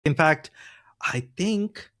In fact, I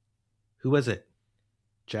think, who was it?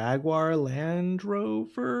 Jaguar Land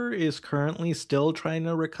Rover is currently still trying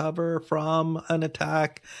to recover from an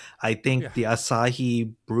attack. I Yeah, think the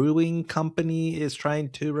Asahi Brewing Company is trying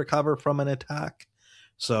to recover from an attack.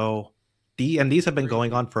 So these have been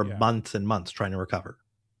going crazy. on for Yeah, months and months trying to recover.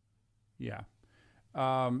 yeah.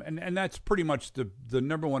 And that's pretty much the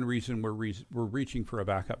number one reason we're reaching for a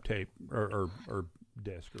backup tape or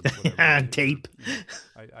disc or whatever it is that you're Tape.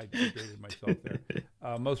 I dated myself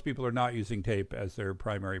there. Most people are not using tape as their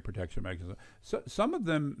primary protection mechanism. So some of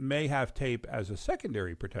them may have tape as a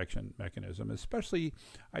secondary protection mechanism, especially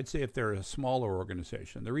I'd say if they're a smaller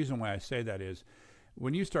organization. The reason why I say that is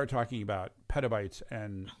when you start talking about petabytes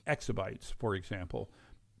and exabytes, for example,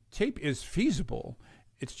 tape is feasible.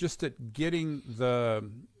 It's just that getting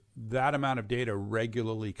that amount of data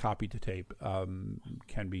regularly copied to tape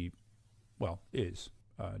can be, well, is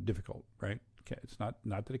difficult, right? It's not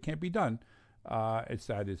that it can't be done. It's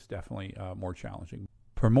that it's definitely more challenging.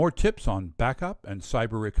 For more tips on backup and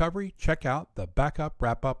cyber recovery, check out the Backup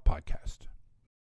Wrap Up podcast.